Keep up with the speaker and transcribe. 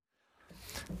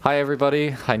Hi everybody,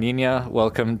 hi Nina,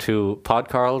 welcome to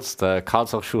Podcarls, the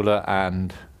Karlshochschule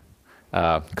and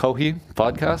Kohi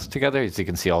podcast together. As you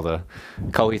can see all the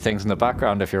Kohi things in the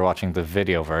background if you're watching the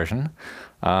video version.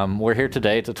 We're here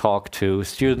today to talk to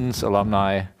students,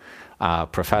 alumni,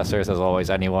 professors, as always,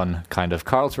 anyone kind of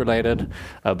Karls related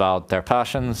about their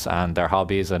passions and their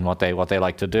hobbies and what they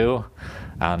like to do,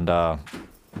 and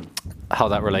how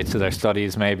that relates to their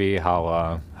studies, maybe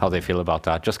how they feel about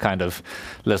that. Just kind of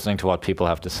listening to what people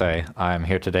have to say. I'm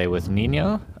here today with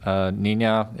Nina.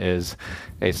 Nina is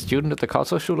a student at the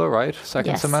Karlshochschule, right?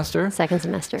 Second semester? Second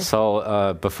semester.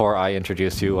 So before I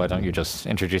introduce you, why don't you just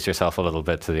introduce yourself a little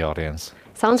bit to the audience?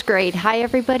 Sounds great. Hi,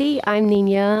 everybody. I'm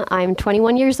Nina. I'm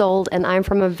 21 years old, and I'm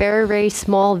from a very, very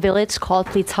small village called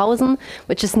Pliezhausen,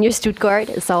 which is near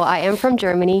Stuttgart. So I am from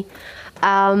Germany.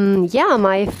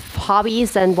 My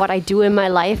hobbies and what I do in my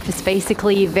life is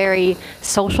basically very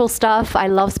social stuff. I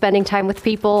love spending time with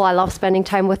people. I love spending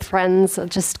time with friends,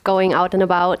 just going out and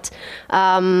about.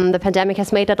 The pandemic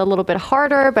has made it a little bit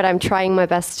harder, but I'm trying my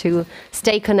best to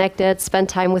stay connected, spend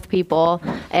time with people,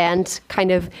 and kind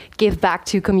of give back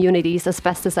to communities as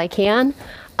best as I can.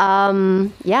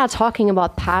 Talking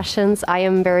about passions, I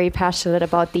am very passionate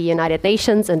about the United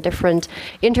Nations and different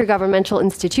intergovernmental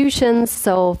institutions.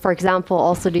 So, for example,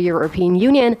 also the European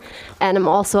Union. And I'm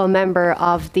also a member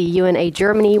of the UNA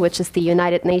Germany, which is the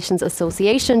United Nations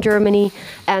Association Germany,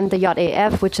 and the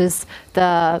JEF, which is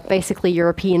the basically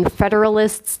European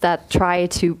federalists that try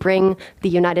to bring the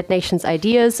United Nations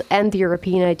ideas and the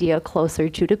European idea closer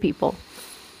to the people.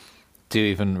 Do you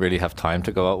even really have time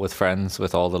to go out with friends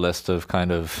with all the list of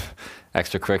kind of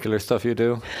extracurricular stuff you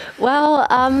do? Well,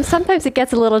 sometimes it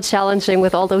gets a little challenging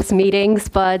with all those meetings,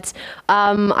 but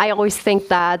I always think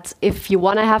that if you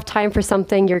want to have time for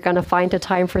something, you're going to find the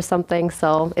time for something.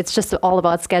 So it's just all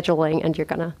about scheduling, and you're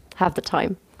going to have the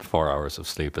time. 4 hours of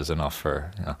sleep is enough for,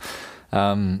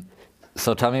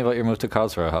 So tell me about your move to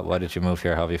Karlsruhe. Why did you move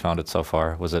here? How have you found it so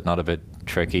far? Was it not a bit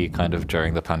tricky kind of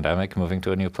during the pandemic, moving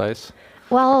to a new place?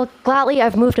 Well, gladly,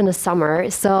 I've moved in the summer,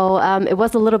 so it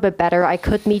was a little bit better. I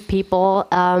could meet people.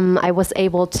 I was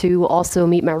able to also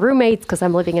meet my roommates because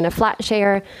I'm living in a flat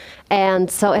share.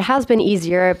 And so it has been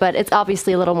easier, but it's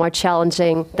obviously a little more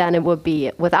challenging than it would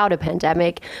be without a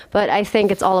pandemic. But I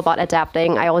think it's all about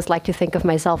adapting. I always like to think of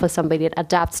myself as somebody that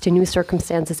adapts to new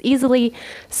circumstances easily.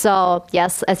 So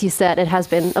yes, as you said, it has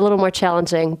been a little more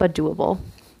challenging, but doable.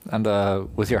 And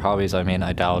with your hobbies, I mean,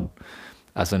 I doubt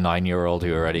as a 9-year-old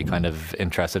you're already kind of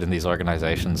interested in these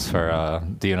organizations for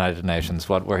the United Nations.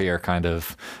 What were your kind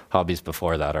of hobbies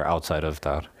before that or outside of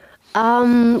that?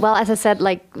 Well, as I said,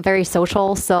 like very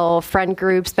social. So friend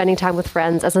groups, spending time with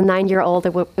friends. As a 9-year-old,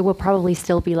 it would probably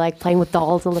still be like playing with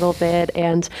dolls a little bit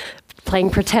and playing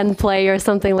pretend play or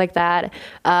something like that.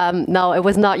 No, it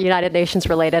was not United Nations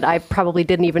related. I probably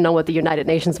didn't even know what the United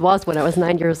Nations was when I was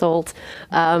 9 years old.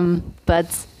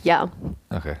 But yeah.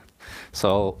 Okay.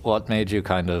 So what made you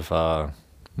kind of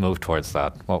move towards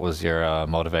that? What was your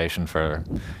motivation for,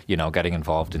 getting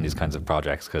involved in these kinds of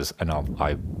projects? Because I know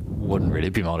I wouldn't really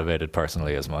be motivated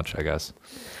personally as much, I guess.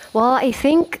 Well, I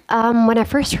think when I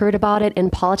first heard about it in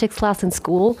politics class in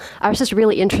school, I was just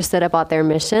really interested about their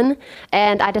mission.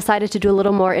 And I decided to do a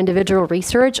little more individual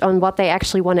research on what they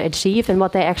actually want to achieve and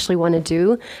what they actually want to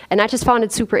do. And I just found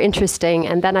it super interesting.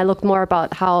 And then I looked more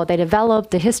about how they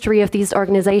developed, the history of these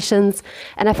organizations.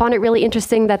 And I found it really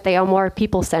interesting that they are more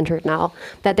people-centered now,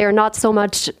 that they're not so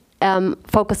much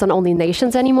focus on only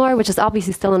nations anymore, which is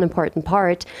obviously still an important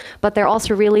part, but they're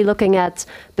also really looking at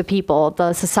the people,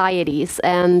 the societies,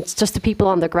 and just the people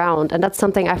on the ground. And that's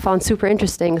something I found super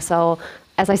interesting. So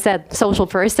as I said, social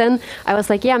person, I was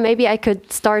like, yeah, maybe I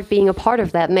could start being a part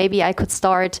of that. Maybe I could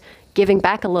start giving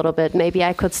back a little bit. Maybe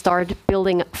I could start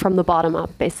building from the bottom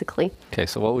up, basically. Okay,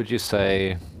 so what would you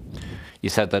say? You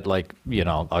said that,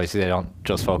 obviously they don't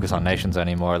just focus on nations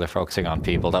anymore, they're focusing on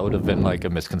people. That would have been like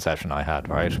a misconception I had,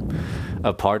 right?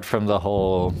 Apart from the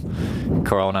whole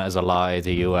Corona is a lie,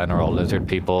 the UN are all lizard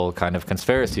people kind of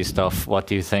conspiracy stuff, what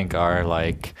do you think are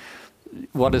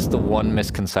what is the one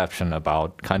misconception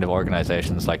about kind of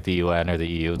organizations like the UN or the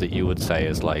EU that you would say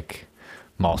is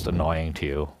most annoying to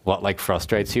you? What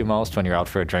frustrates you most when you're out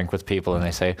for a drink with people and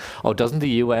they say, oh, doesn't the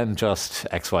UN just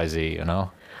XYZ,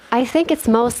 I think it's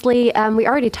mostly, we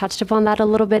already touched upon that a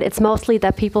little bit, it's mostly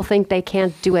that people think they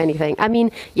can't do anything. I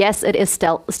mean, yes, it is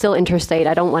still interstate,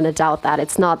 I don't want to doubt that.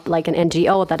 It's not like an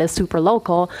NGO that is super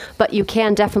local, but you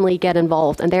can definitely get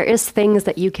involved. And there is things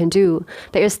that you can do.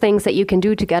 There is things that you can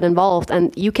do to get involved,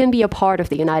 and you can be a part of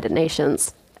the United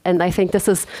Nations. And I think this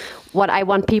is what I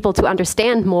want people to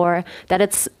understand more, that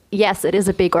it's, yes, it is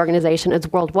a big organization, it's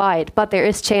worldwide, but there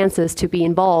is chances to be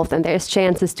involved and there's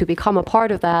chances to become a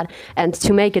part of that and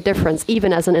to make a difference,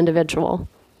 even as an individual.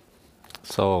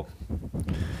 So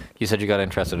you said you got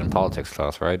interested in politics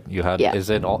class, right? You had, Yeah. Is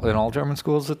it all, in all German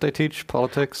schools that they teach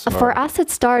politics? For us, it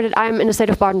started, I'm in the state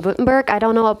of Baden-Württemberg. I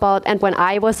don't know about, and when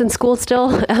I was in school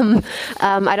still,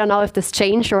 I don't know if this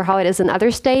changed or how it is in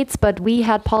other states, but we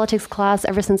had politics class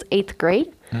ever since 8th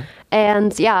grade.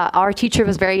 And yeah, our teacher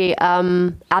was very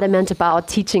adamant about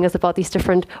teaching us about these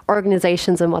different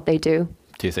organizations and what they do.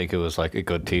 Do you think it was like a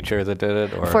good teacher that did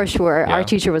it? Or? For sure. Yeah. Our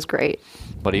teacher was great.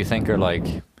 What do you think are like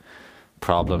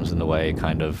problems in the way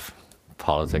kind of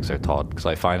politics are taught? Because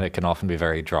I find it can often be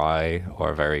very dry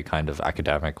or very kind of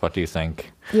academic. What do you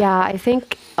think? Yeah, I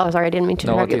think, oh, sorry, I didn't mean to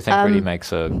No, what interrupt do you think really you.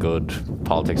 makes a good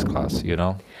politics class, you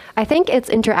know? I think it's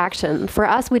interaction. For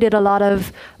us, we did a lot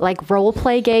of like role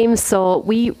play games. So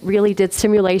we really did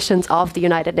simulations of the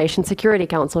United Nations Security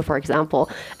Council, for example.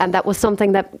 And that was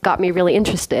something that got me really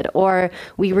interested. Or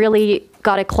we really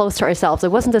got it close to ourselves.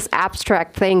 It wasn't this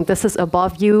abstract thing, this is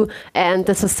above you, and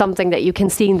this is something that you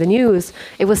can see in the news.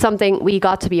 It was something we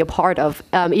got to be a part of.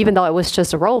 Even though it was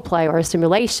just a role play or a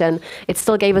simulation, it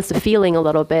still gave us the feeling a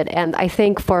little bit. And I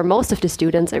think for most of the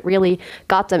students, it really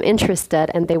got them interested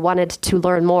and they wanted to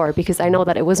learn more, because I know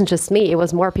that it wasn't just me, it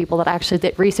was more people that actually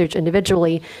did research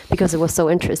individually because it was so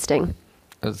interesting.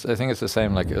 I think it's the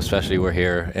same, like, especially we're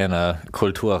here in a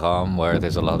Kulturraum where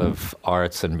there's a lot of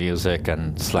arts and music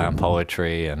and slam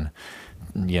poetry and,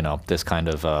 you know, this kind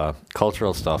of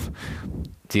cultural stuff.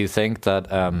 Do you think that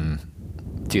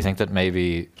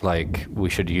maybe, like, we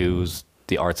should use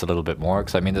the arts a little bit more?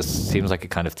 Because, I mean, this seems like a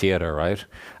kind of theater, right?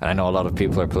 And I know a lot of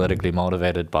people are politically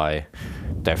motivated by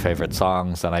their favorite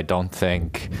songs, and I don't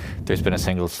think there's been a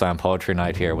single slam poetry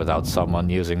night here without someone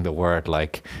using the word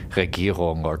like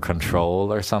Regierung or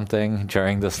control or something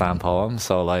during the slam poem.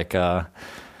 So like, what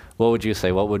would you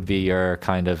say? What would be your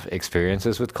kind of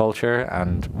experiences with culture,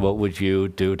 and what would you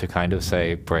do to kind of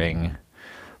say bring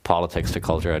politics to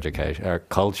culture education, or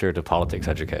culture to politics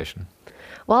education?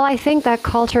 Well, I think that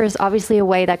culture is obviously a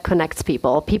way that connects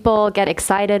people. People get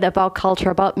excited about culture,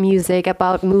 about music,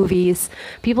 about movies.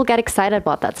 People get excited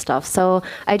about that stuff. So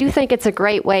I do think it's a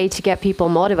great way to get people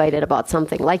motivated about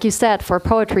something. Like you said, for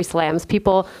poetry slams,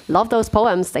 people love those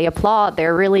poems. They applaud.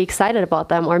 They're really excited about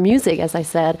them. Or music, as I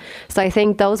said. So I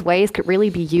think those ways could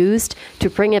really be used to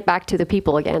bring it back to the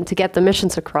people again, to get the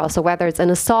missions across. So whether it's in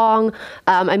a song,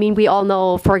 I mean, we all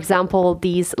know, for example,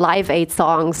 these Live Aid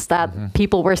songs that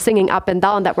people were singing up and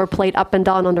down, that were played up and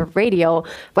down on the radio.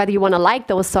 Whether you want to like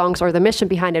those songs or the mission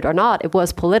behind it or not, it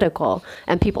was political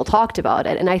and people talked about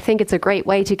it. And I think it's a great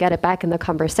way to get it back in the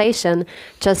conversation,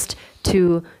 just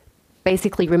to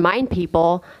basically remind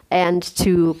people and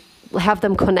to have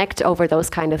them connect over those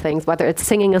kind of things, whether it's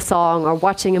singing a song or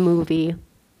watching a movie,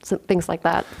 things like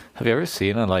that. Have you ever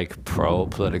seen a like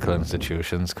pro-political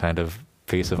institutions kind of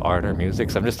piece of art or music?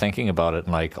 So I'm just thinking about it,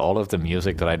 and like all of the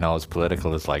music that I know is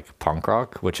political is like punk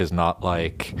rock, which is not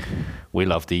like we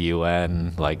love the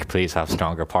UN, like please have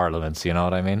stronger parliaments, you know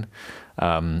what I mean?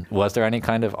 Was there any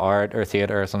kind of art or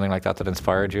theater or something like that that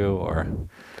inspired you, or?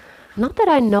 Not that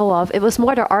I know of. It was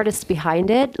more the artists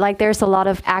behind it. Like there's a lot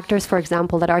of actors, for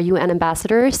example, that are UN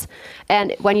ambassadors.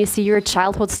 And when you see your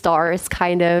childhood stars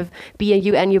kind of be a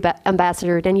UN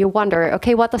ambassador, then you wonder,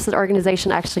 okay, what does this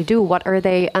organization actually do? What are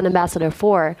they an ambassador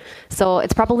for? So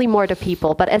it's probably more the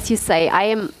people. But as you say,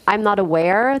 I'm not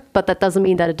aware, but that doesn't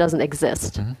mean that it doesn't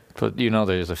exist. Mm-hmm. But you know,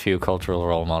 there's a few cultural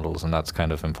role models, and that's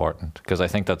kind of important, because I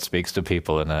think that speaks to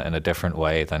people in a different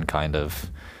way than kind of,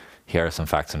 here are some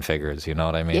facts and figures, you know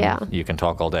what I mean? Yeah. You can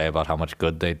talk all day about how much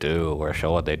good they do or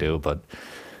show what they do, but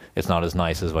it's not as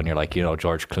nice as when you're like, you know,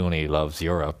 George Clooney loves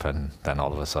Europe, and then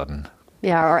all of a sudden.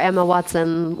 Yeah, or Emma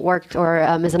Watson worked or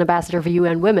is an ambassador for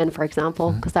UN Women, for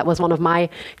example, because that was one of my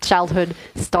childhood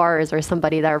stars, or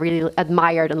somebody that I really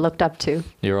admired and looked up to.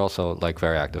 You're also like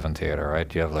very active in theater, right?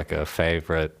 Do you have like a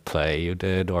favorite play you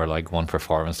did, or like one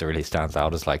performance that really stands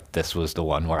out as like, this was the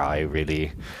one where I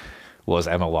really was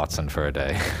Emma Watson for a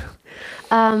day?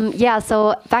 Yeah,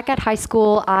 so back at high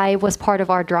school, I was part of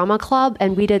our drama club,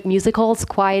 and we did musicals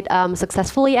quite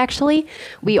successfully, actually.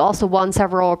 We also won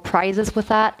several prizes with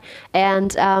that.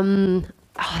 And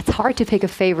it's hard to pick a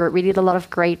favorite. We did a lot of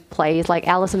great plays, like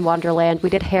Alice in Wonderland. We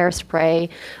did Hairspray.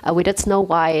 We did Snow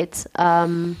White.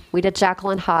 We did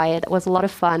Jekyll and Hyde. It was a lot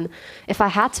of fun. If I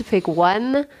had to pick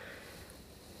one,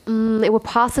 It would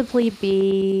possibly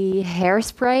be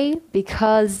Hairspray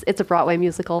because it's a Broadway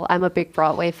musical. I'm a big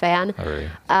Broadway fan. Oh, really?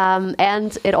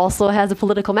 And it also has a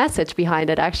political message behind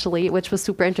it, actually, which was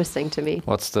super interesting to me.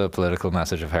 What's the political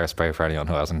message of Hairspray for anyone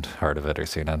who hasn't heard of it or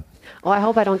seen it? Oh, I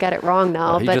hope I don't get it wrong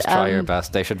now. You but just try your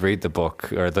best. They should read the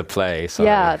book or the play. Sorry.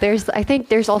 Yeah, I think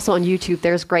there's also on YouTube,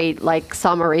 there's great like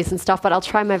summaries and stuff, but I'll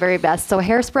try my very best. So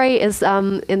Hairspray is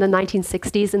in the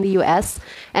 1960s in the US,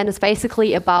 and it's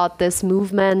basically about this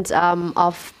movement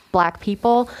of Black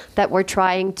people that were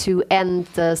trying to end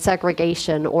the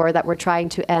segregation or that were trying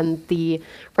to end the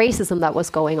racism that was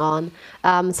going on.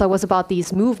 So it was about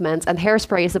these movements, and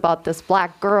Hairspray is about this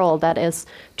Black girl that is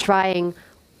trying,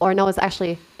 or no, it's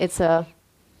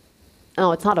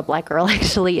not a Black girl,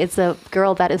 actually. It's a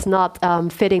girl that is not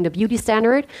fitting the beauty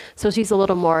standard. So she's a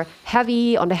little more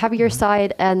heavy, on the heavier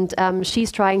side, and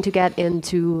she's trying to get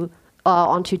onto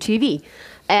TV.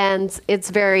 And it's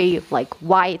very like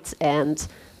white and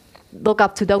look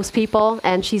up to those people,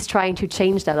 and she's trying to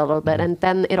change that a little bit. And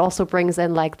then it also brings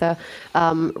in like the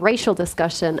racial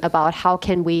discussion about how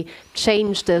can we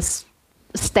change this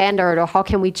standard, or how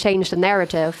can we change the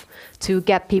narrative to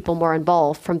get people more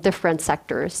involved from different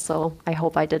sectors. So I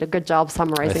hope I did a good job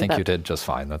summarizing that. I think you did just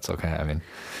fine. That's okay. I mean,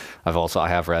 I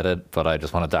have read it, but I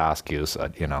just wanted to ask you, so,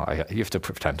 you have to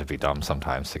pretend to be dumb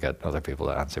sometimes to get other people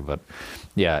to answer. But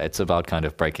yeah, it's about kind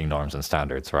of breaking norms and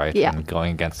standards, right? Yeah. And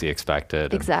going against the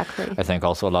expected. Exactly. And I think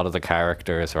also a lot of the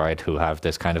characters, right, who have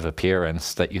this kind of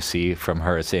appearance that you see from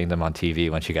her seeing them on TV,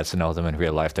 when she gets to know them in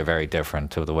real life, they're very different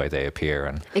to the way they appear.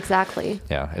 And exactly.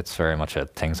 yeah, it's very much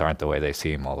things aren't the way they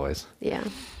seem always. Yeah.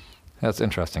 That's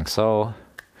interesting. So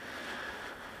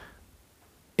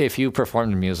if you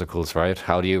performed in musicals, right,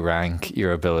 how do you rank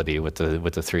your ability with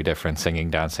the three different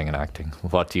singing, dancing, and acting?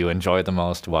 What do you enjoy the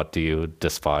most? What do you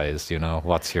despise?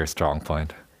 What's your strong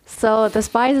point? So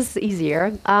despise is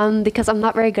easier because I'm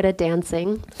not very good at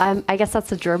dancing. I guess that's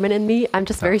the German in me. I'm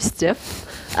just very stiff.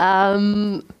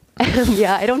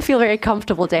 Yeah, I don't feel very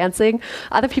comfortable dancing.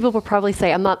 Other people will probably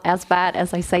say I'm not as bad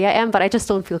as I say I am, but I just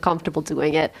don't feel comfortable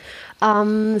doing it.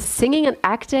 Singing and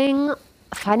acting,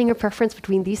 finding a preference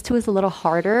between these two is a little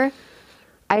harder.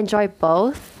 I enjoy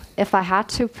both. If I had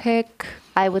to pick,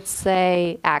 I would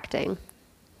say acting.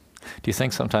 Do you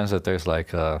think sometimes that there's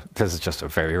like this is just a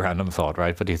very random thought,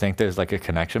 right? But do you think there's like a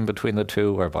connection between the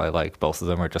two whereby like both of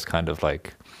them are just kind of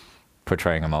like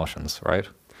portraying emotions, right?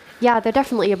 Yeah, they're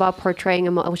definitely about portraying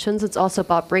emotions. It's also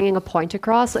about bringing a point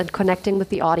across and connecting with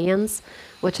the audience,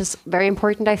 which is very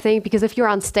important, I think, because if you're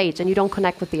on stage and you don't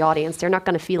connect with the audience, they're not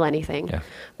going to feel anything. Yeah.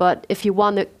 But if you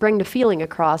want to bring the feeling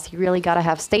across, you really got to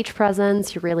have stage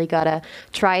presence. You really got to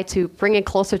try to bring it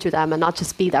closer to them and not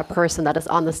just be that person that is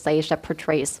on the stage that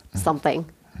portrays something.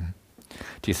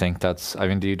 Do you think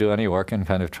do you do any work in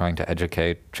kind of trying to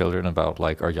educate children about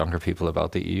or younger people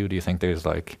about the EU? Do you think there's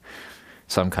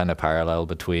some kind of parallel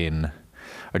between,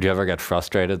 or do you ever get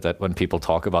frustrated that when people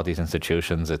talk about these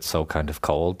institutions, it's so kind of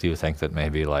cold? Do you think that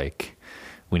maybe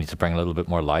we need to bring a little bit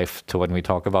more life to when we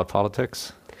talk about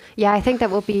politics? Yeah, I think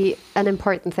that will be an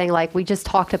important thing. Like we just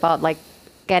talked about,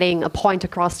 getting a point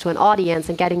across to an audience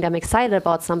and getting them excited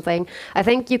about something. I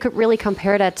think you could really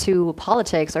compare that to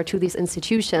politics or to these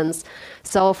institutions.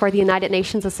 So for the United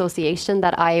Nations Association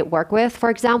that I work with, for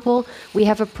example, we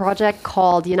have a project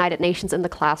called United Nations in the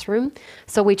Classroom.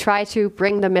 So we try to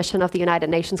bring the mission of the United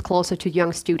Nations closer to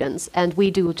young students. And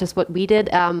we do just what we did.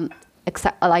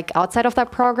 Outside of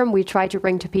that program, we try to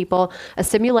bring to people a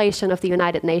simulation of the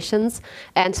United Nations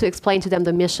and to explain to them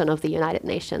the mission of the United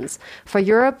Nations. For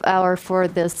Europe, or for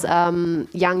this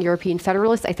Young European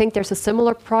Federalists, I think there's a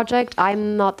similar project.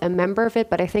 I'm not a member of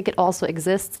it, but I think it also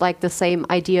exists, the same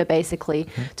idea, basically,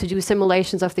 to do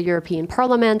simulations of the European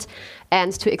Parliament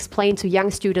and to explain to young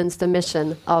students the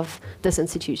mission of this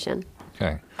institution.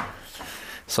 Okay.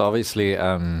 So obviously,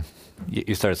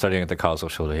 you started studying at the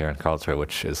Karlshochschule here in Karlsruhe,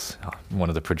 which is one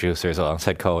of the producers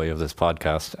alongside Coe of this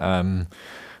podcast.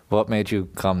 What made you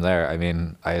come there? I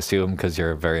mean, I assume because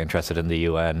you're very interested in the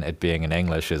UN, it being in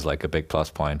English is a big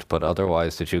plus point. But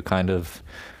otherwise, did you kind of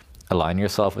align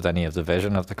yourself with any of the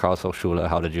vision of the Karlshochschule?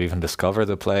 How did you even discover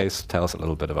the place? Tell us a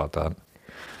little bit about that.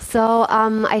 So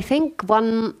I think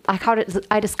how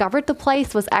I discovered the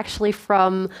place was actually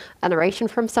from a narration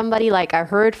from somebody. I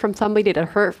heard from somebody that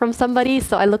heard from somebody.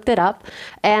 So I looked it up.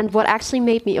 And what actually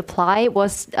made me apply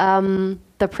was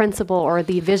the principle or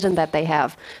the vision that they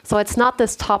have. So it's not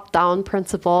this top-down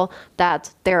principle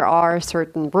that there are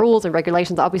certain rules and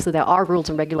regulations. Obviously, there are rules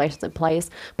and regulations in place.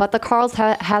 But the Karls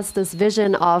has this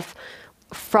vision of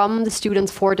from the students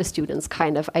for the students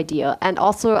kind of idea. And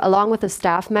also along with the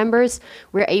staff members,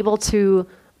 we're able to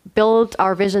build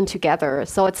our vision together.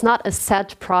 So it's not a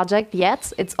set project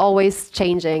yet. It's always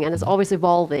changing and it's always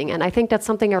evolving. And I think that's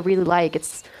something I really like.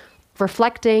 It's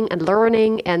reflecting and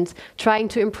learning and trying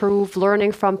to improve,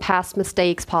 learning from past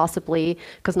mistakes possibly,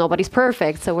 because nobody's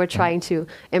perfect. So we're trying to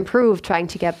improve, trying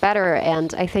to get better.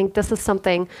 And I think this is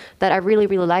something that I really,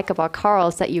 really like about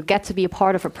Carls, that you get to be a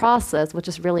part of a process, which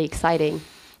is really exciting.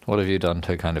 What have you done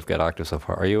to kind of get active so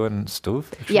far? Are you in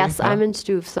STUV? Yes, yeah? I'm in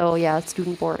STUV. So yeah,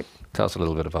 student board. Tell us a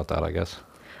little bit about that, I guess.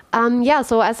 Yeah,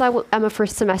 so as I'm a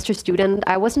first semester student,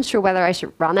 I wasn't sure whether I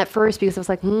should run at first because I was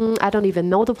like, I don't even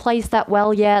know the place that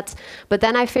well yet. But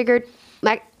then I figured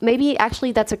like maybe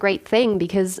actually that's a great thing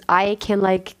because I can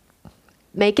like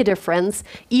make a difference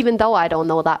even though I don't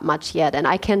know that much yet. And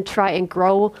I can try and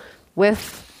grow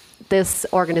with this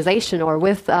organization or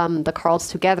with the Carls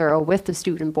together or with the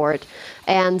student board.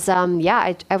 And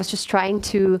yeah, I was just trying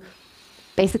to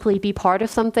basically be part of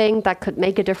something that could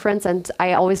make a difference. And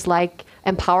I always like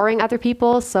empowering other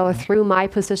people. So through my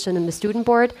position in the student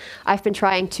board, I've been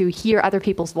trying to hear other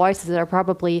people's voices that are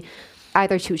probably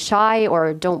either too shy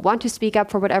or don't want to speak up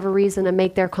for whatever reason and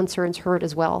make their concerns heard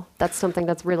as well. That's something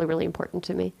that's really, really important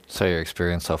to me. So your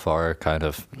experience so far kind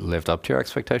of lived up to your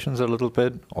expectations a little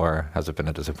bit, or has it been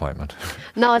a disappointment?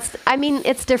 No,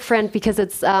 it's different because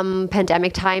it's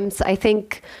pandemic times. I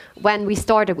think when we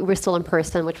started, we were still in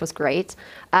person, which was great.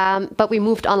 But we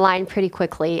moved online pretty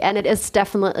quickly, and it is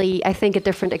definitely, I think, a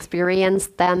different experience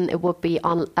than it would be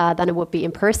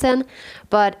in person.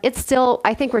 But it's still,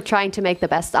 I think we're trying to make the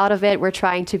best out of it. We're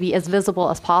trying to be as visible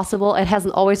as possible. It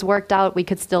hasn't always worked out. We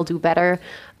could still do better.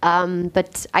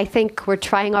 But I think we're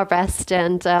trying our best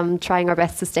and trying our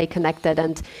best to stay connected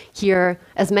and hear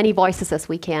as many voices as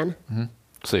we can. Mm-hmm.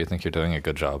 So you think you're doing a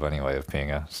good job anyway of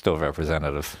being a still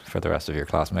representative for the rest of your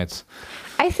classmates?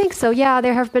 I think so, yeah.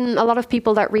 There have been a lot of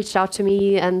people that reached out to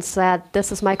me and said,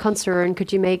 this is my concern.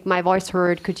 Could you make my voice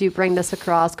heard? Could you bring this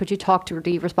across? Could you talk to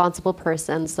the responsible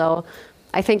person? So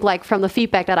I think like from the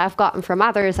feedback that I've gotten from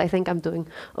others, I think I'm doing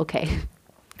okay.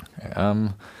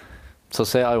 So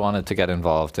say I wanted to get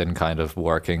involved in kind of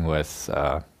working with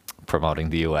promoting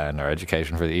the UN or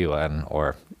education for the UN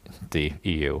or the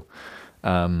EU.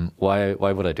 Why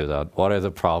would I do that? What are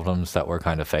the problems that we're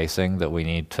kind of facing that we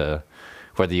need to,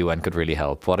 where the UN could really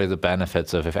help? What are the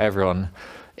benefits of if everyone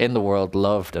in the world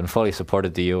loved and fully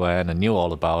supported the UN and knew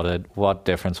all about it? What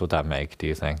difference would that make, do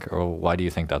you think? Or why do you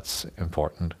think that's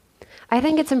important? I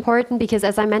think it's important because,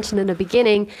 as I mentioned in the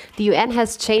beginning, the UN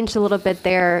has changed a little bit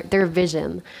their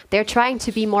vision. They're trying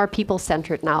to be more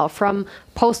people-centered now, from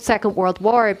post-Second World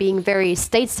War being very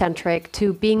state-centric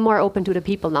to being more open to the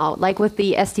people now. Like with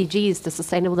the SDGs, the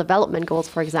Sustainable Development Goals,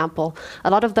 for example, a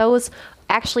lot of those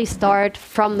actually start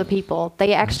from the people.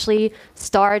 They actually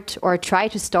start or try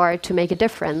to start to make a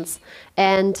difference.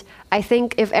 And I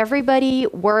think if everybody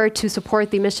were to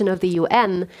support the mission of the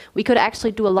UN, we could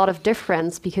actually do a lot of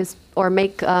difference or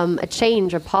make a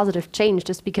change, a positive change,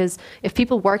 just because if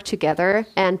people work together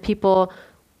and people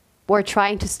were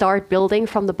trying to start building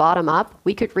from the bottom up,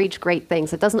 we could reach great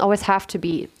things. It doesn't always have to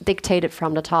be dictated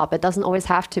from the top. It doesn't always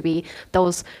have to be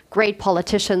those great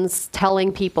politicians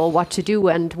telling people what to do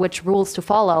and which rules to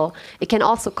follow. It can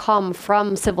also come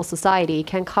from civil society, it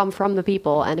can come from the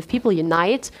people. And if people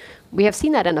unite, we have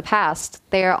seen that in the past,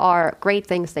 there are great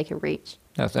things they can reach.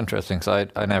 That's interesting. So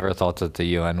I never thought that the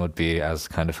UN would be as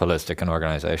kind of holistic an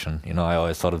organization. You know, I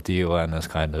always thought of the UN as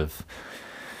kind of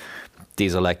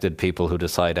these elected people who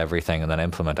decide everything and then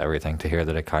implement everything. To hear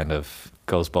that it kind of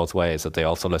goes both ways, that they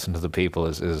also listen to the people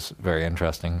is very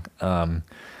interesting.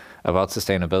 About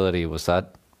sustainability,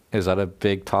 is that a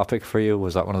big topic for you?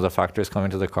 Was that one of the factors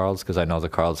coming to the Carls? Because I know the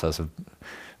Carls has a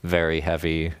very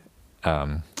heavy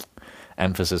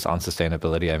emphasis on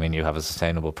sustainability. I mean, you have a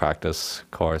sustainable practice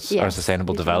course, yes, or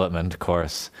sustainable development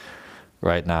course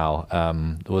right now.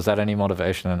 Was that any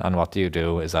motivation, and what do you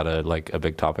do? Is that a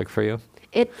big topic for you?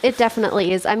 It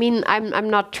definitely is. I mean, I'm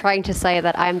not trying to say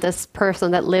that I'm this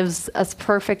person that lives as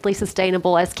perfectly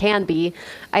sustainable as can be.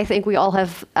 I think we all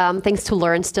have things to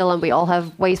learn still, and we all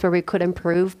have ways where we could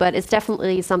improve, but it's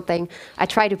definitely something I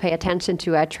try to pay attention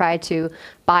to. I try to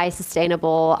buy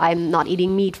sustainable. I'm not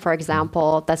eating meat, for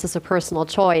example. That's just a personal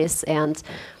choice.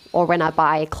 Or when I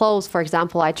buy clothes, for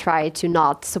example, I try to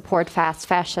not support fast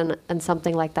fashion and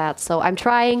something like that. So I'm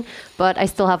trying, but I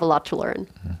still have a lot to learn.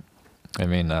 I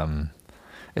mean,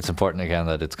 it's important, again,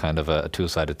 that it's kind of a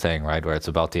two-sided thing, right? Where it's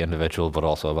about the individual, but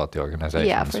also about the organizations,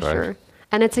 yeah, for right? Sure.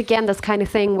 And it's, again, this kind of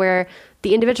thing where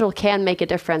the individual can make a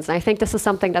difference. And I think this is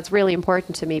something that's really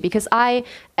important to me because I,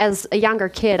 as a younger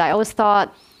kid, I always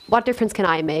thought what difference can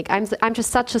I make? I'm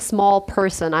just such a small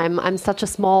person. I'm such a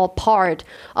small part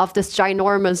of this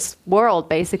ginormous world,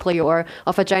 basically, or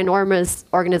of a ginormous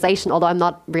organization. Although I'm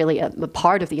not really a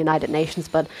part of the United Nations,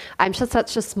 but I'm just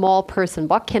such a small person.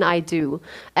 What can I do?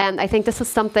 And I think this is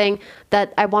something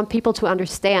that I want people to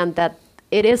understand, that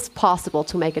it is possible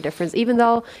to make a difference, even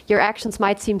though your actions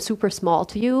might seem super small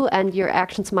to you and your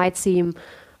actions might seem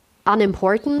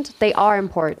unimportant. They are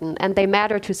important and they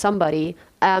matter to somebody.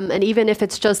 And even if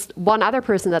it's just one other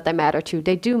person that they matter to,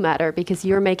 they do matter because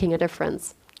you're making a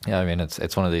difference. Yeah, I mean,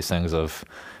 it's one of these things of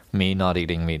me not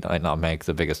eating meat might not make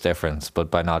the biggest difference,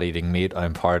 but by not eating meat,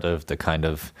 I'm part of the kind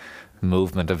of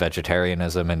movement of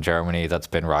vegetarianism in Germany that's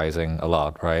been rising a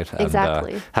lot, right?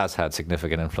 Exactly. And has had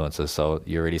significant influences. So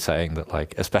you're really saying that,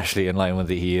 like, especially in line with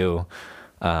the EU,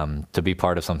 to be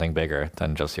part of something bigger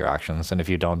than just your actions. And if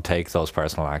you don't take those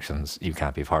personal actions, you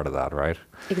can't be part of that, right?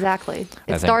 Exactly.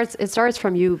 It starts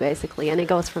from you, basically, and it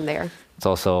goes from there. It's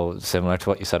also similar to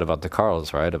what you said about the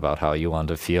Carls, right? About how you want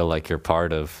to feel like you're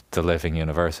part of the living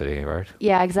university, right?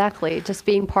 Yeah, exactly. Just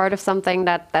being part of something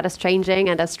that is changing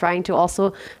and that's trying to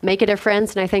also make a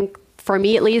difference. And I think, for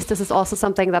me at least, this is also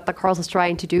something that the Carls is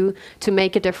trying to do, to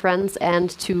make a difference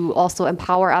and to also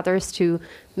empower others to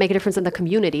make a difference in the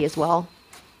community as well.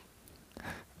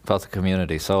 About the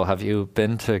community. So have you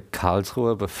been to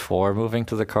Karlsruhe before moving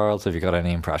to the Carls? Have you got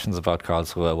any impressions about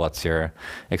Karlsruhe? What's your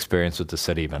experience with the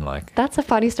city been like? That's a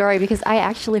funny story because I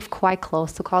actually live quite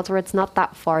close to Karlsruhe. It's not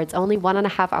that far. It's only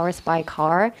 1.5 hours by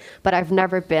car, but I've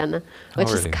never been, which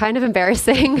is kind of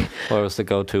embarrassing. What was the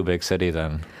go-to big city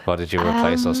then? What did you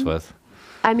replace us with?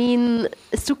 I mean,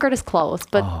 Stuttgart is close,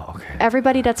 but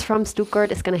everybody that's from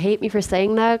Stuttgart is going to hate me for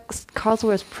saying that.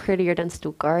 Karlsruhe is prettier than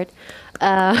Stuttgart.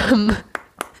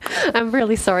 I'm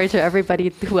really sorry to everybody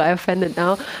who I offended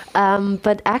now.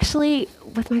 But actually,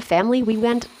 with my family, we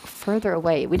went further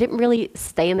away. We didn't really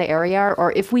stay in the area,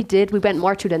 or if we did, we went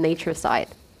more to the nature side.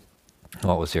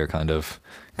 What was your kind of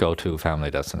go-to family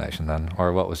destination then?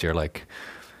 Or what was your, like,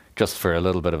 just for a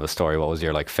little bit of a story, what was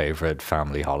your, like, favorite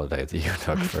family holiday that you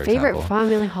took, for example? Favorite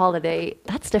family holiday?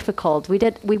 That's difficult.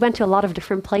 We went to a lot of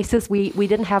different places. We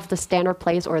didn't have the standard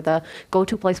place or the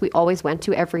go-to place we always went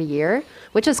to every year,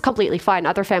 which is completely fine.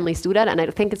 Other families do that, and I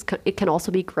think it can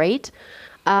also be great.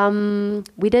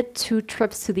 We did 2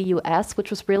 trips to the US, which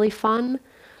was really fun.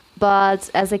 But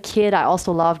as a kid, I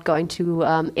also loved going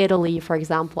to Italy, for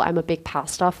example. I'm a big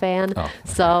pasta fan. Oh, okay.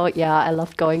 So, yeah, I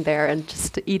loved going there and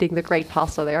just eating the great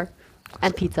pasta there.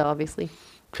 And pizza, obviously.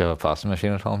 Do you have a pasta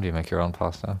machine at home? Do you make your own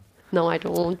pasta? No, I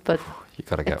don't, but you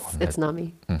gotta get one. It's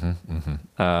nummy.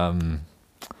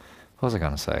 What was I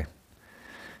going to say?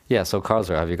 Yeah, so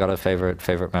Karlsruhe, have you got a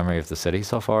favorite memory of the city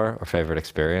so far, or favorite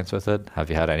experience with it? Have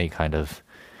you had any kind of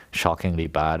shockingly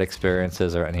bad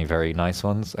experiences or any very nice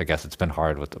ones? I guess it's been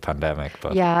hard with the pandemic,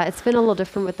 but yeah, it's been a little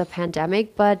different with the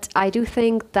pandemic, but I do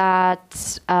think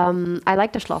that I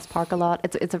like the Schlosspark a lot.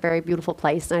 It's a very beautiful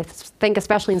place, and I think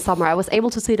especially in summer I was able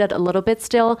to see that a little bit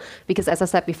still, because as I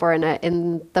said before,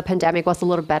 in the pandemic was a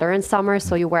little better in summer,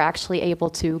 so you were actually able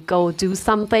to go do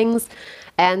some things.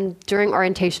 And during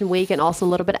orientation week and also a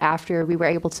little bit after, we were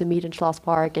able to meet in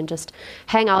Schlosspark and just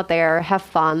hang out there, have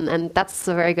fun. And that's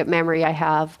a very good memory I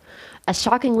have. A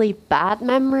shockingly bad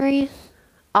memory,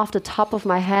 off the top of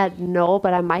my head, no,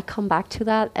 but I might come back to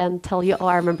that and tell you, oh,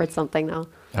 I remembered something now.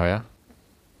 Oh, yeah?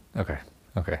 Okay.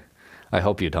 I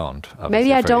hope you don't.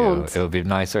 Maybe I don't. It would be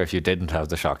nicer if you didn't have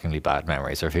the shockingly bad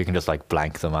memories, or if you can just like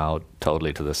blank them out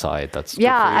totally to the side. That's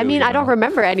yeah, I mean, I don't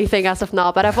remember anything as of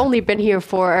now, but I've only been here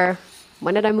for...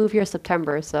 When did I move here?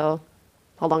 September. So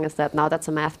how long is that now? That's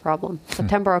a math problem.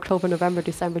 September, October, November,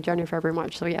 December, January, February,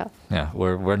 March. So yeah. Yeah,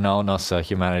 we're known, us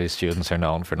humanities students are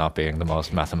known for not being the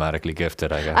most mathematically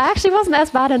gifted, I guess. I actually wasn't as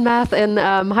bad in math in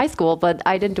high school, but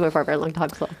I didn't do it for a very long time,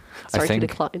 so sorry to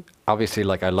decline. Obviously,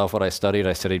 like, I love what I studied.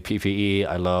 I studied PPE.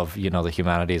 I love, the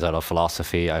humanities. I love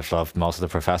philosophy. I've loved most of the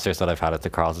professors that I've had at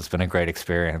the Carls. It's been a great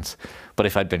experience. But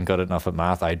if I'd been good enough at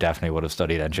math, I definitely would have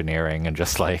studied engineering and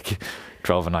just like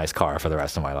drove a nice car for the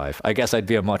rest of my life. I guess I'd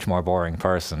be a much more boring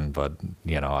person, but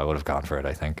I would have gone for it,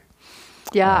 I think.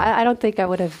 Yeah, I don't think I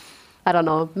would have. I don't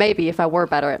know. Maybe if I were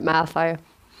better at math, I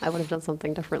would have done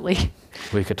something differently.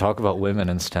 We could talk about women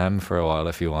in STEM for a while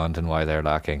if you want, and why they're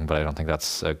lacking, but I don't think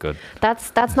that's a good...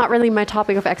 That's not really my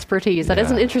topic of expertise. That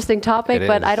is an interesting topic,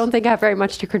 but I don't think I have very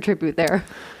much to contribute there.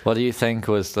 What do you think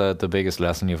was the biggest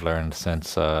lesson you've learned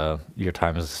since your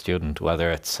time as a student,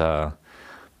 whether it's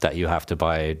that you have to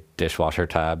buy dishwasher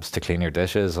tabs to clean your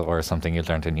dishes, or something you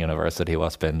learned in university?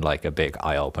 What's been like a big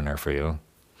eye-opener for you?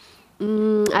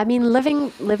 I mean,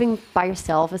 living by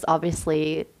yourself is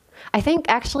obviously... I think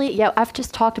actually, yeah, I've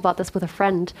just talked about this with a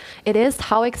friend. It is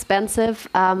how expensive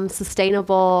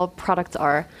sustainable products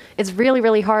are. It's really,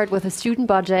 really hard with a student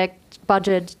budget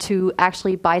to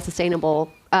actually buy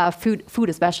sustainable food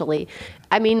especially.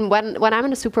 I mean, when I'm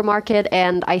in a supermarket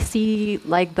and I see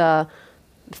like the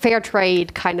fair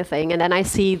trade kind of thing, and then I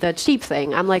see the cheap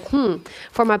thing, I'm like,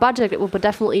 for my budget, it would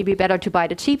definitely be better to buy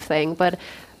the cheap thing. But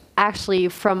actually,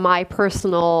 from my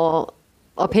personal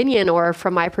opinion or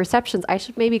from my perceptions, I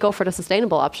should maybe go for the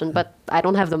sustainable option, but I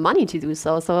don't have the money to do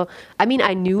so. So, I mean,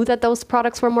 I knew that those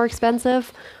products were more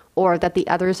expensive or that the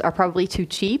others are probably too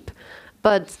cheap.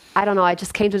 But I don't know, I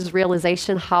just came to this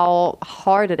realization how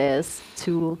hard it is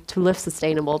to live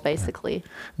sustainable, basically.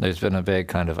 There's been a big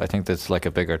kind of, I think that's like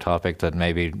a bigger topic that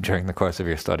maybe during the course of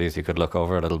your studies you could look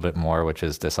over a little bit more, which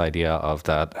is this idea of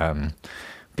that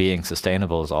being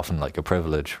sustainable is often like a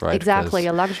privilege, right? Exactly,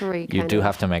 a luxury. You do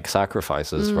have to make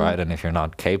sacrifices, right? And if you're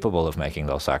not capable of making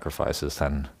those sacrifices,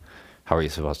 then how are you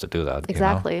supposed to do that?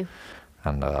 Exactly. You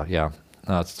know? And yeah.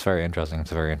 No, it's very interesting.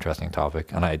 It's a very interesting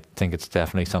topic, and I think it's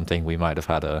definitely something we might have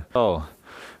had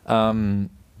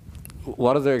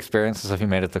what other experiences have you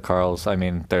made at the Carls? I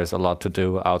mean, there's a lot to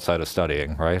do outside of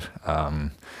studying, right?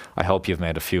 I hope you've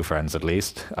made a few friends at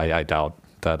least. I doubt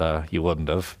that you wouldn't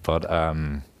have, but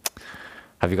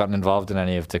have you gotten involved in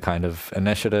any of the kind of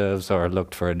initiatives or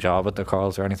looked for a job at the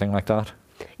Carls or anything like that?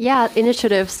 Yeah,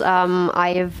 initiatives.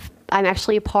 I'm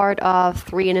actually a part of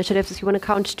 3 initiatives, if you want to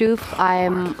count Stuf.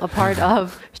 I'm a part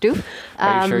of Stuf.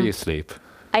 Are you sure you sleep?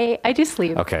 I do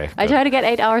sleep. Okay. I try to get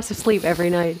 8 hours of sleep every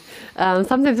night.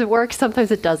 Sometimes it works,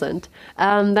 sometimes it doesn't.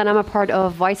 Then I'm a part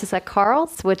of Voices at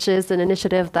Carls, which is an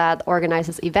initiative that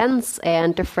organizes events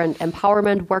and different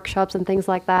empowerment workshops and things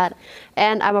like that.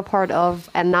 And I'm a part of,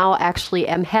 and now actually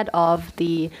am head of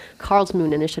the Carls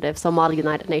Moon Initiative, so Model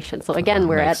United Nations. So again,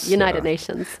 we're at United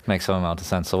Nations. Makes some amount of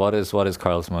sense. So what is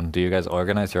Carls Moon? Do you guys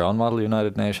organize your own Model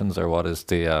United Nations, or what is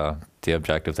the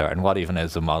objective there? And what even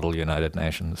is a Model United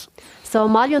Nations? So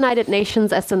Model United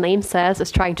Nations, as the name says,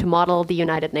 is trying to model the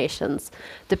United Nations.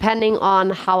 Depending on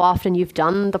how often you've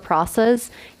done the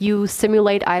process, you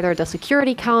simulate either the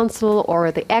Security Council or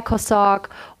the ECOSOC,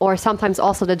 or sometimes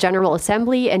also the General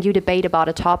Assembly, and you debate about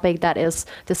a topic that is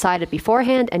decided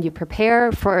beforehand, and you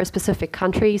prepare for a specific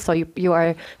country. So you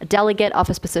are a delegate of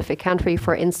a specific country,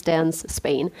 for instance,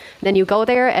 Spain. Then you go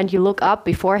there and you look up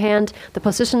beforehand the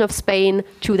position of Spain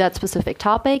to that specific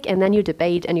topic, and then you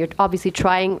debate, and you're obviously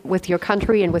trying with your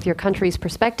country and with your country's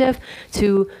perspective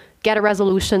to get a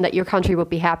resolution that your country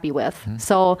would be happy with.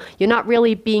 So you're not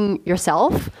really being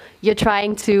yourself. You're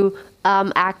trying to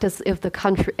act as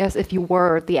if you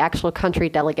were the actual country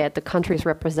delegate, the country's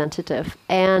representative.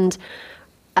 And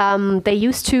they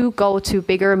used to go to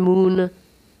bigger moon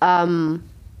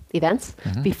events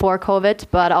before COVID,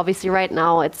 but obviously right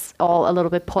now it's all a little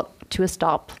bit put to a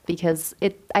stop because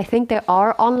I think there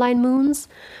are online moons,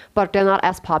 but they're not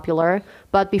as popular.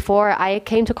 But before I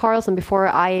came to Carls and before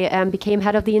I became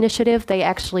head of the initiative, they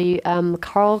actually,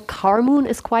 Car Moon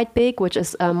is quite big, which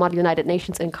is Model United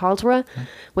Nations in Karlsruhe,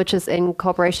 which is in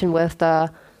cooperation with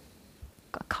the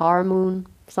Car Moon,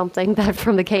 something that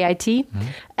from the KIT.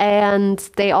 And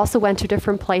they also went to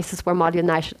different places where Model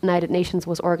United Nations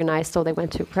was organized. So they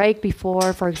went to Prague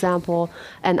before, for example,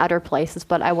 and other places,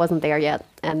 but I wasn't there yet.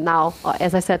 And now,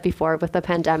 as I said before, with the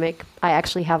pandemic, I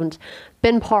actually haven't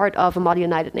been part of a Model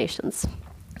United Nations.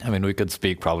 I mean, we could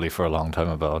speak probably for a long time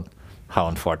about how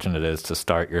unfortunate it is to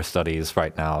start your studies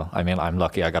right now. I mean, I'm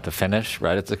lucky I got to finish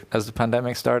right as the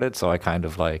pandemic started, so I kind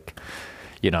of like,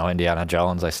 Indiana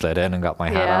Jones, I slid in and got my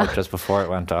hat out just before it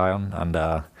went down, and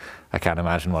I can't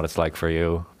imagine what it's like for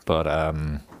you. But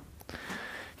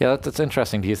yeah, that's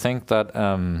interesting. Do you think that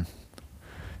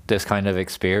this kind of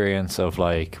experience of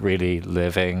like really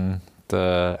living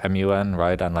the MUN,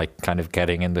 right, and like kind of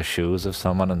getting in the shoes of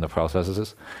someone in the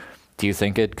processes, do you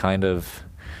think it kind of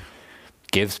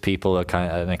gives people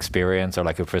an experience or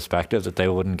like a perspective that they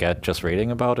wouldn't get just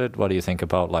reading about it? What do you think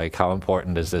about like how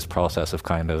important is this process of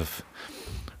kind of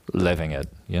living it,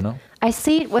 I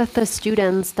see it with the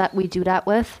students that we do that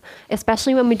with,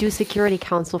 especially when we do Security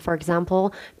Council, for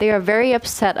example. They are very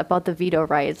upset about the veto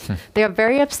rights. They are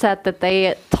very upset that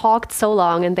they talked so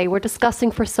long and they were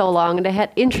discussing for so long and they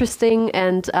had interesting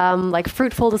and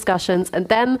fruitful discussions. And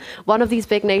then one of these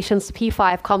big nations,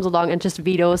 P5, comes along and just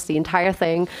vetoes the entire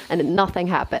thing and nothing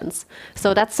happens.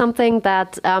 So that's something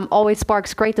that always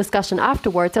sparks great discussion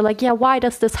afterwards. They're like, yeah, why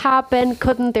does this happen?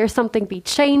 Couldn't there something be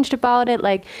changed about it?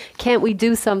 Like, can't we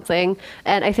do something?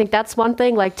 And I think that's one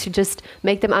thing, like to just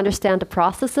make them understand the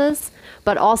processes,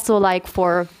 but also like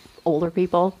for older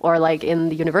people or like in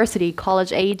the university,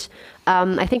 college age,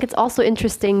 I think it's also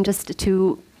interesting just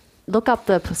to look up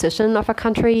the position of a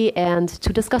country and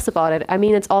to discuss about it. I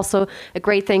mean, it's also a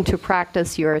great thing to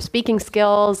practice your speaking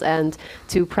skills and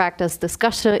to practice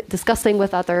discussing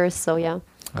with others. So yeah.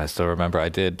 I still remember I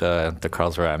did the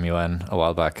Karlsruhe MUN a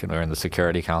while back, and we were in the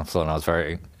Security Council, and I was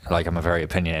I'm a very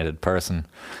opinionated person,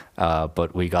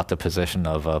 but we got the position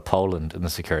of Poland in the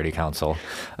Security Council,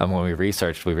 and when we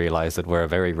researched, we realized that we're a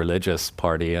very religious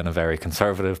party and a very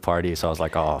conservative party, so I was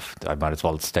like, oh, I might as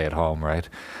well stay at home, right?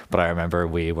 But I remember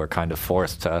we were kind of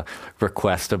forced to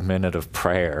request a minute of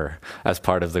prayer as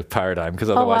part of the paradigm, because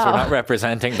otherwise we're not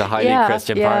representing the highly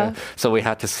Christian part. So we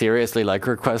had to seriously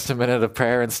request a minute of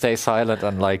prayer and stay silent,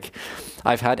 and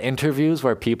I've had interviews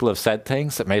where people have said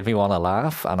things that made me want to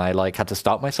laugh, and I had to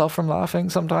stop myself from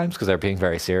laughing sometimes because they're being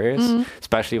very serious,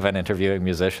 especially when interviewing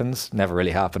musicians. Never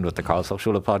really happened with the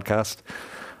Karlshochschule podcast.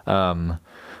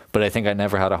 But I think I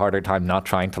never had a harder time not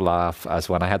trying to laugh as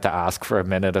when I had to ask for a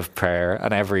minute of prayer,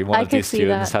 and every one of these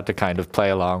students had to kind of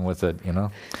play along with it, you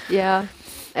know? Yeah.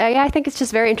 I think it's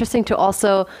just very interesting to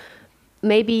also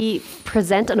maybe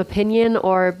present an opinion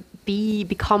or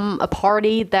become a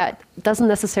party that doesn't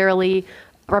necessarily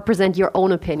represent your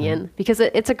own opinion, because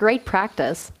it's a great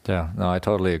practice. Yeah, no, I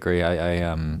totally agree.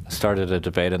 I started a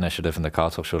debate initiative in the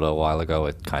Karlshochschule a while ago.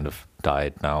 It kind of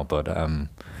died now, but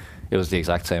it was the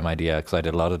exact same idea, because I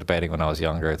did a lot of debating when I was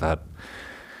younger, that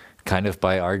kind of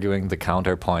by arguing the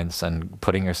counterpoints and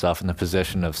putting yourself in the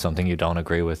position of something you don't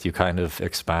agree with, you kind of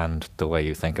expand the way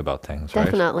you think about things, right?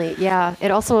 Definitely, yeah.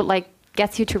 It also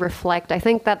gets you to reflect. I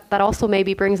think that also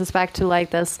maybe brings us back to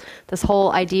this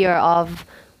whole idea of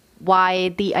why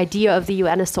the idea of the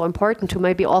UN is so important, to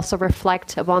maybe also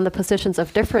reflect upon the positions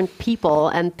of different people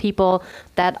and people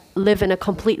that live in a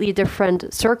completely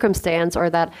different circumstance or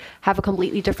that have a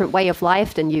completely different way of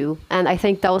life than you. And I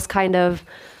think those kind of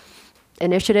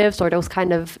initiatives or those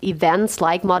kind of events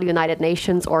like Model United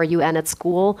Nations or UN at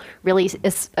School really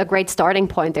is a great starting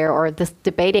point there, or this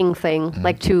debating thing,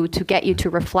 to get you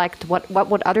to reflect what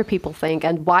would other people think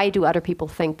and why do other people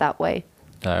think that way.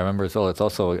 I remember as well, it's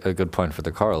also a good point for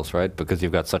the Karls, right? Because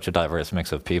you've got such a diverse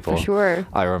mix of people. For sure.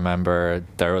 I remember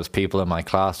there was people in my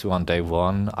class who on day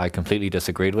one, I completely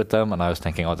disagreed with them, and I was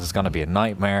thinking, oh, this is going to be a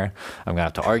nightmare. I'm going to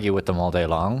have to argue with them all day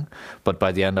long. But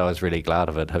by the end, I was really glad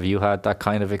of it. Have you had that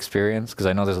kind of experience? Because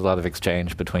I know there's a lot of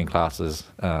exchange between classes.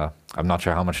 I'm not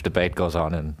sure how much debate goes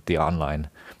on in the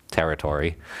online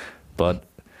territory, but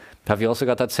have you also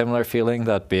got that similar feeling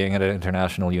that being at an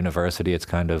international university, it's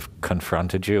kind of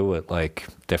confronted you with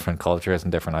different cultures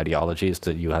and different ideologies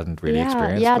that you hadn't really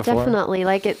experienced before? Yeah, definitely.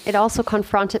 It also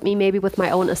confronted me maybe with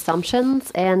my own assumptions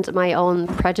and my own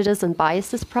prejudice and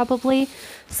biases probably.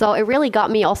 So it really got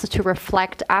me also to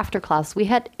reflect after class. We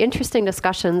had interesting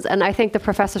discussions, and I think the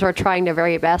professors are trying their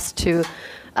very best to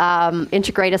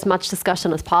integrate as much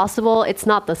discussion as possible. It's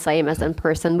not the same as in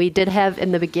person. We did have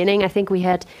in the beginning, I think we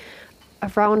had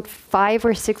around 5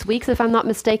 or 6 weeks, if I'm not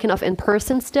mistaken, of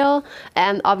in-person still.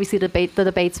 And obviously the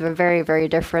debates were very, very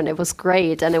different. It was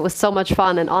great and it was so much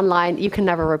fun, and online, you can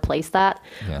never replace that.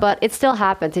 Yeah. But it still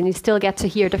happens, and you still get to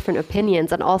hear different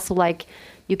opinions, and also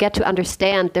you get to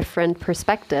understand different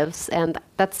perspectives, and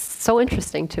that's so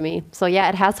interesting to me. So yeah,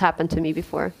 it has happened to me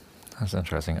before. That's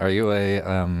interesting. Are you a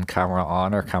camera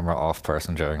on or camera off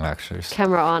person during lectures?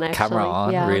 Camera on, actually. Camera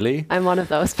on, yeah. Really? I'm one of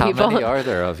those people. How many are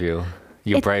there of you?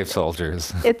 You brave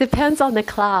soldiers. It depends on the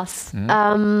class.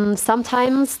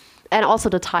 Sometimes, and also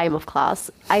the time of class.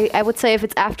 I would say if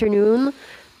it's afternoon,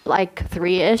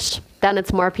 3-ish, then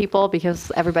it's more people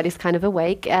because everybody's kind of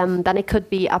awake. And then it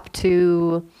could be up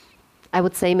to, I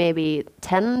would say maybe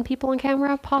 10 people on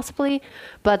camera, possibly.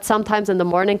 But sometimes in the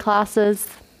morning classes,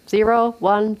 0,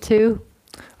 1, 2.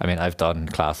 I mean, I've done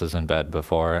classes in bed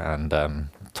before and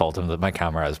told them that my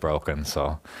camera is broken.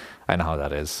 So I know how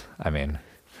that is. I mean,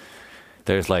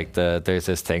 there's there's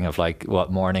this thing of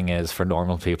what morning is for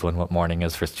normal people and what morning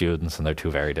is for students, and they're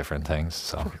two very different things.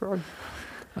 So for sure.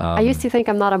 I used to think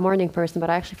I'm not a morning person,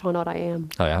 but I actually found out I am.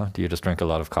 Oh yeah? Do you just drink a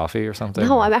lot of coffee or something?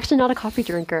 No, I'm actually not a coffee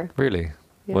drinker. Really?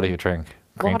 Yeah. What do you drink?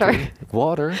 Water.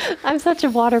 Water? I'm such a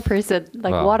water person.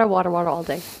 Water all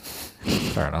day.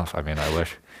 Fair enough. I mean, I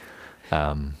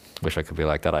wish I could be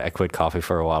like that. I quit coffee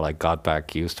for a while. I got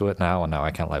back used to it now, and now I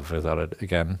can't live without it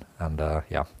again. And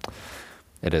yeah.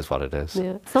 It is what it is.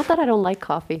 Yeah. It's not that I don't like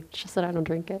coffee. It's just that I don't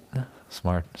drink it. Yeah.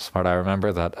 Smart. I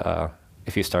remember that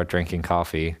if you start drinking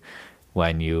coffee,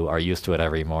 when you are used to it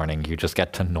every morning, you just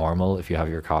get to normal. If you have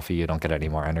your coffee, you don't get any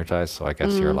more energized. So I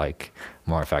guess you're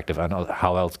more effective. And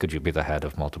how else could you be the head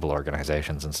of multiple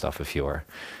organizations and stuff if you're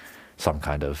some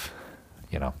kind of,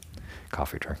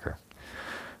 coffee drinker?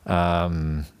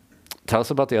 Tell us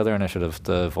about the other initiative,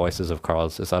 the Voices of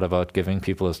Carls. Is that about giving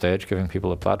people a stage, giving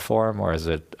people a platform, or is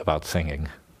it about singing?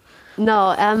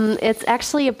 No, it's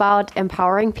actually about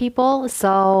empowering people.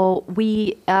 So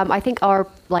I think our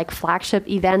like flagship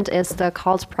event is the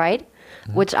Carls Pride,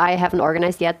 which I haven't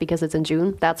organized yet because it's in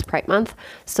June. That's Pride Month.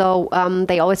 So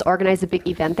they always organize a big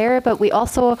event there, but we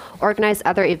also organize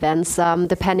other events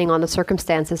depending on the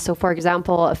circumstances. So for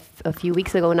example, a few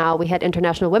weeks ago now, we had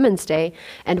International Women's Day,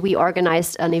 and we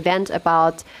organized an event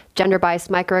about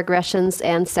gender-biased microaggressions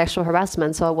and sexual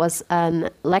harassment. So it was a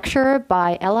lecture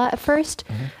by Ella at first,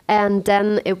 and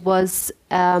then it was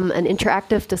an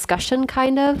interactive discussion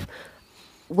kind of,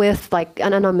 with like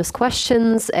anonymous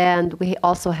questions, and we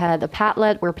also had a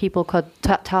Padlet where people could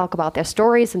talk about their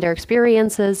stories and their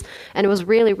experiences, and it was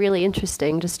really, really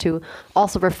interesting just to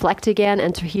also reflect again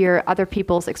and to hear other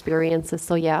people's experiences.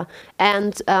 So yeah,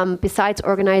 and besides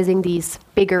organizing these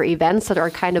bigger events that are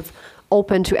kind of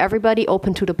open to everybody,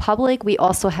 open to the public, we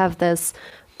also have this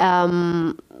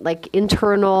like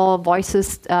internal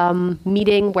voices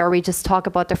meeting where we just talk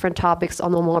about different topics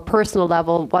on a more personal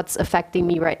level. What's affecting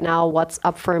me right now? What's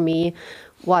up for me?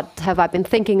 What have I been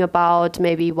thinking about?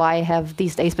 Maybe why have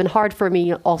these days been hard for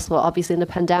me? Also, obviously in the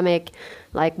pandemic,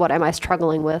 like what am I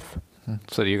struggling with?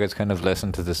 So do you guys kind of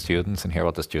listen to the students and hear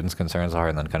what the students' concerns are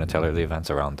and then kind of tailor the events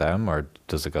around them, or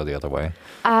does it go the other way?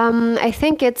 I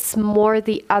think it's more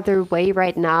the other way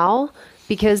right now,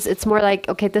 because it's more like,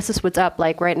 okay, this is what's up.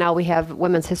 Like right now we have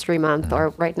Women's History Month, or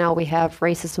right now we have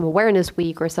Racism Awareness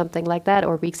Week or something like that,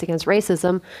 or Weeks Against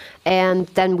Racism. And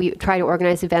then we try to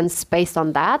organize events based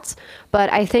on that.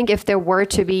 But I think if there were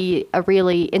to be a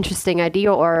really interesting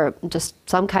idea or just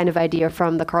some kind of idea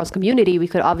from the Carls community, we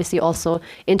could obviously also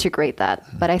integrate that.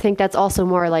 But I think that's also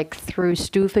more like through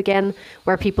Stoof again,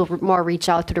 where people more reach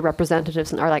out to the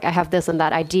representatives and are like, I have this and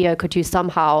that idea. Could you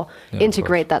somehow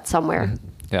integrate that somewhere?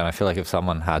 Yeah, and I feel like if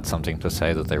someone had something to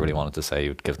say that they really wanted to say,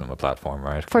 you'd give them a platform,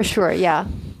 right? For sure, yeah.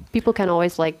 People can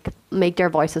always like make their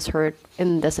voices heard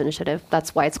in this initiative.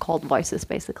 That's why it's called Voices,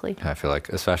 basically. I feel like,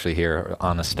 especially here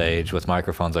on a stage with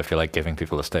microphones, I feel like giving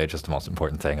people a stage is the most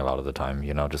important thing a lot of the time.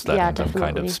 You know, just letting them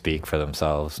kind of speak for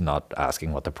themselves, not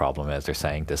asking what the problem is. They're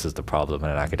saying this is the problem in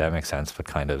an academic sense, but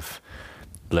kind of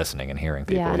listening and hearing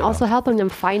people. Yeah, and also helping them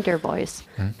find their voice.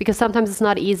 Because sometimes it's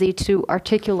not easy to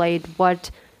articulate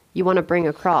what you want to bring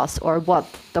across, or what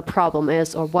the problem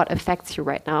is, or what affects you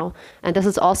right now. And this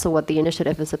is also what the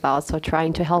initiative is about. So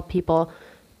trying to help people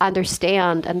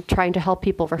understand and trying to help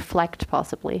people reflect,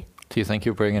 possibly. Do you think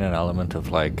you bring in an element of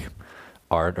like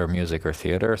art or music or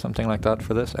theater or something like that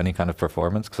for this? Any kind of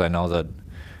performance? Because I know that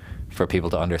for people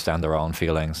to understand their own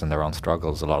feelings and their own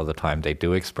struggles, a lot of the time they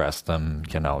do express them,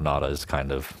 you know, not as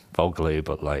kind of vocally,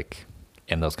 but like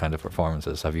in those kind of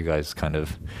performances. Have you guys kind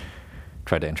of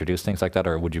try to introduce things like that,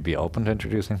 or would you be open to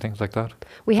introducing things like that?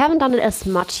 We haven't done it as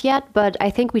much yet, but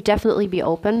I think we'd definitely be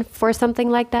open for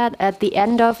something like that. At the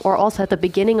end of, or also at the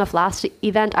beginning of last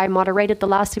event, I moderated the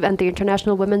last event, the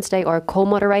International Women's Day, or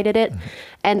co-moderated it.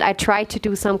 And I tried to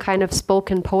do some kind of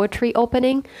spoken poetry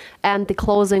opening, and the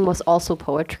closing was also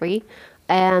poetry.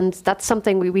 And that's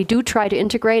something we do try to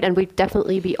integrate, and we'd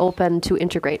definitely be open to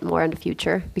integrate more in the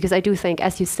future, because I do think,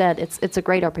 as you said, it's a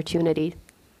great opportunity.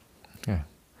 Yeah.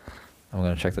 I'm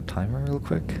going to check the timer real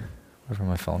quick, wherever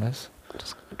my phone is. I'm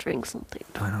just going to drink something.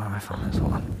 Do I know where my phone is?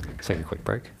 Hold on. Let's take a quick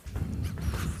break.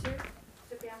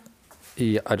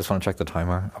 Yeah, I just want to check the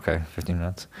timer. Okay, 15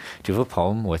 minutes. Do you have a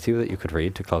poem with you that you could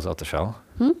read to close out the show?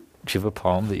 Do you have a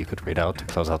poem that you could read out to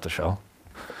close out the show?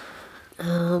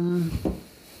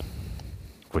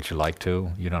 Would you like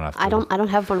to? You don't have to. I don't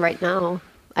have one right now.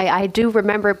 I do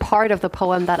remember part of the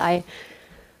poem that I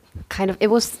kind of, it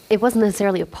wasn't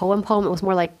necessarily a poem. It was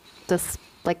more like this,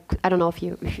 like, I don't know if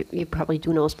you probably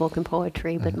do know spoken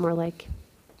poetry, but more like.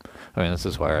 I mean, this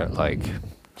is where like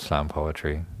slam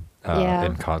poetry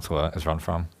in Karlsruhe is run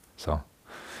from. So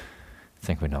I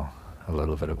think we know a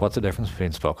little bit of what's the difference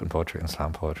between spoken poetry and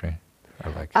slam poetry.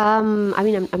 Or like, I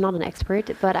mean, I'm not an expert,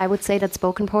 but I would say that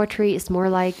spoken poetry is more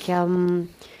like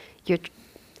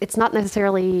it's not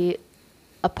necessarily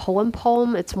a poem.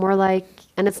 It's more like,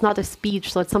 and it's not a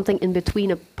speech, so it's something in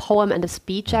between a poem and a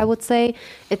speech, I would say.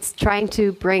 It's trying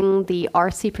to bring the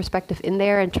RC perspective in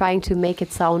there and trying to make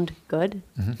it sound good,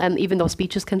 even though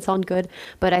speeches can sound good.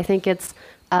 But I think it's,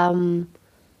 I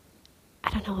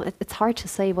don't know, it's hard to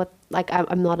say what, like,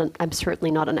 I'm certainly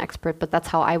not an expert, but that's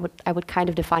how I would kind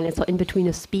of define it. So in between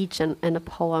a speech and a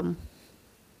poem.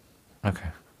 Okay,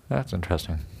 that's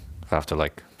interesting. I'll have to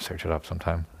like search it up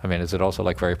sometime. I mean, is it also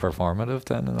like very performative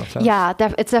then in that sense? Yeah,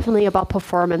 it's definitely about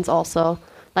performance also.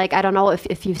 Like, I don't know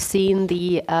if you've seen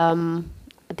the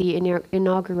the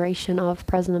inauguration of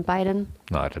President Biden?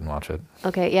 No, I didn't watch it.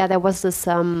 Okay, yeah, there was this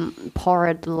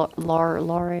poet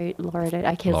laureate.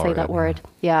 I can't say that word.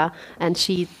 Yeah, and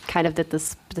she kind of did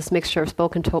this mixture of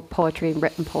spoken poetry and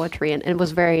written poetry, and it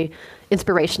was very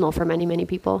inspirational for many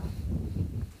people.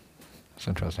 It's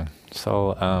interesting.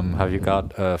 So, have you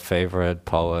got a favorite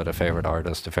poet, a favorite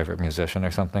artist, a favorite musician,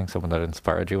 or something? Someone that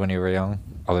inspired you when you were young,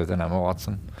 other than Emma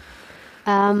Watson?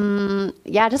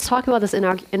 Yeah, just talking about this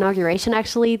inauguration,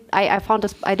 actually, I found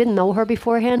this, I didn't know her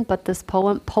beforehand, but this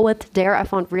poet there I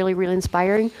found really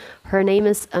inspiring. Her name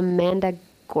is Amanda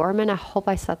Gorman. I hope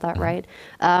I said that right.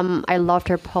 I loved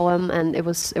her poem, and it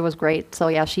was great. So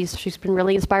yeah, she's been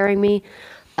really inspiring me.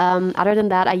 Other than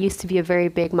that, I used to be a very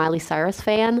big Miley Cyrus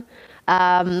fan.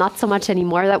 Not so much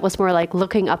anymore. That was more like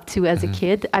looking up to as a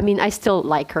kid. I mean, I still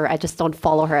like her. I just don't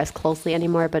follow her as closely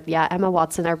anymore. But yeah, Emma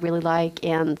Watson I really like,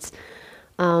 and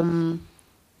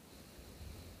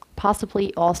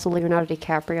possibly also Leonardo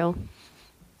DiCaprio.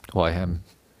 Why him?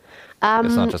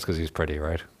 It's not just because he's pretty,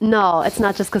 right? No, it's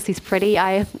not just because he's pretty.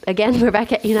 Again, we're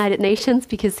back at United Nations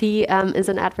because he is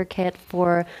an advocate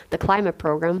for the climate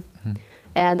program.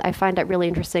 And I find that really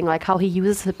interesting, like how he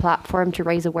uses the platform to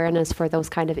raise awareness for those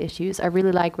kind of issues. I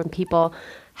really like when people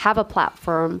have a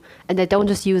platform and they don't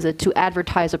just use it to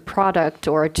advertise a product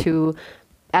or to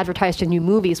advertise their new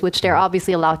movies, which they're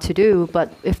obviously allowed to do,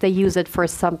 but if they use it for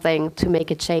something to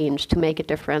make a change, to make a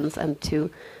difference, and to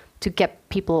get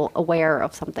people aware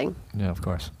of something. Yeah, of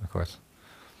course.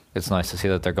 It's nice to see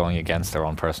that they're going against their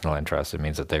own personal interests. It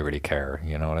means that they really care,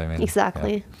 you know what I mean?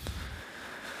 Exactly. Yeah.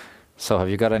 So have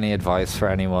you got any advice for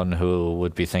anyone who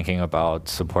would be thinking about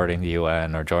supporting the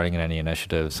UN or joining in any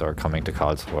initiatives or coming to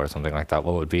Karlsruhe or something like that?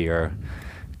 What would be your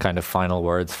kind of final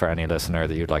words for any listener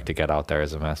that you'd like to get out there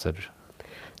as a message?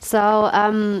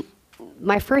 So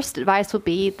my first advice would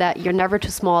be that you're never too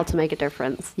small to make a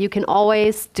difference. You can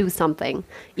always do something.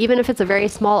 Even if it's a very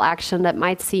small action that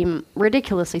might seem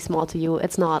ridiculously small to you,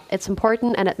 it's not. It's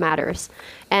important and it matters.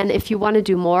 And if you want to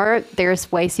do more,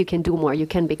 there's ways you can do more. You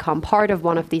can become part of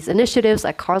one of these initiatives,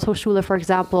 like Karlshochschule, for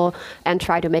example, and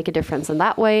try to make a difference in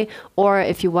that way. Or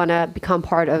if you want to become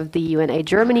part of the UNA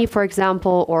Germany, for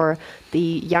example, or the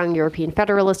Young European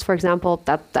Federalists, for example,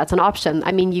 that's an option.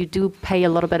 I mean, you do pay a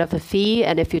little bit of a fee,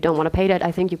 and if you don't want to pay that,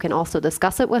 I think you can also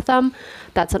discuss it with them.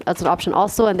 That's an option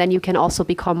also, and then you can also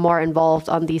become more involved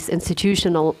on these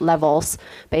institutional levels,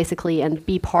 basically, and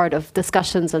be part of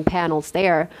discussions and panels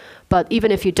there. But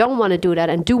even if you don't want to do that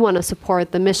and do want to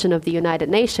support the mission of the United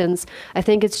Nations, I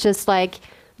think it's just like,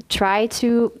 try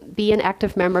to be an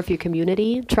active member of your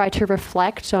community, try to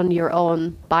reflect on your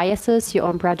own biases, your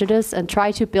own prejudice, and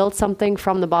try to build something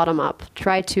from the bottom up.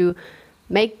 Try to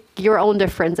make your own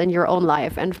difference in your own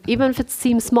life. And even if it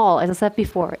seems small, as I said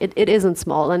before, it isn't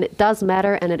small, and it does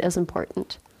matter, and it is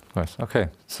important. Of course. Okay.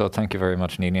 So thank you very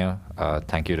much, Nina.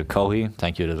 Thank you to Kohi.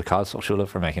 Thank you to the Karlshochschule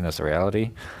for making this a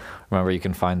reality. Remember, you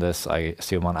can find this, I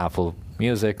assume, on Apple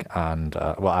Music and,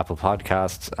 Apple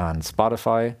Podcasts and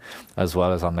Spotify, as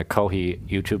well as on the Kohi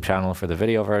YouTube channel for the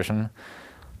video version.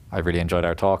 I really enjoyed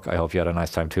our talk. I hope you had a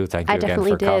nice time too. Thank you again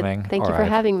for coming. Thank you for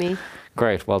having me.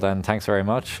 Great. Well then, thanks very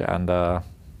much, and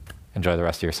enjoy the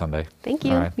rest of your Sunday. Thank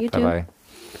you. All right. You too. Bye-bye.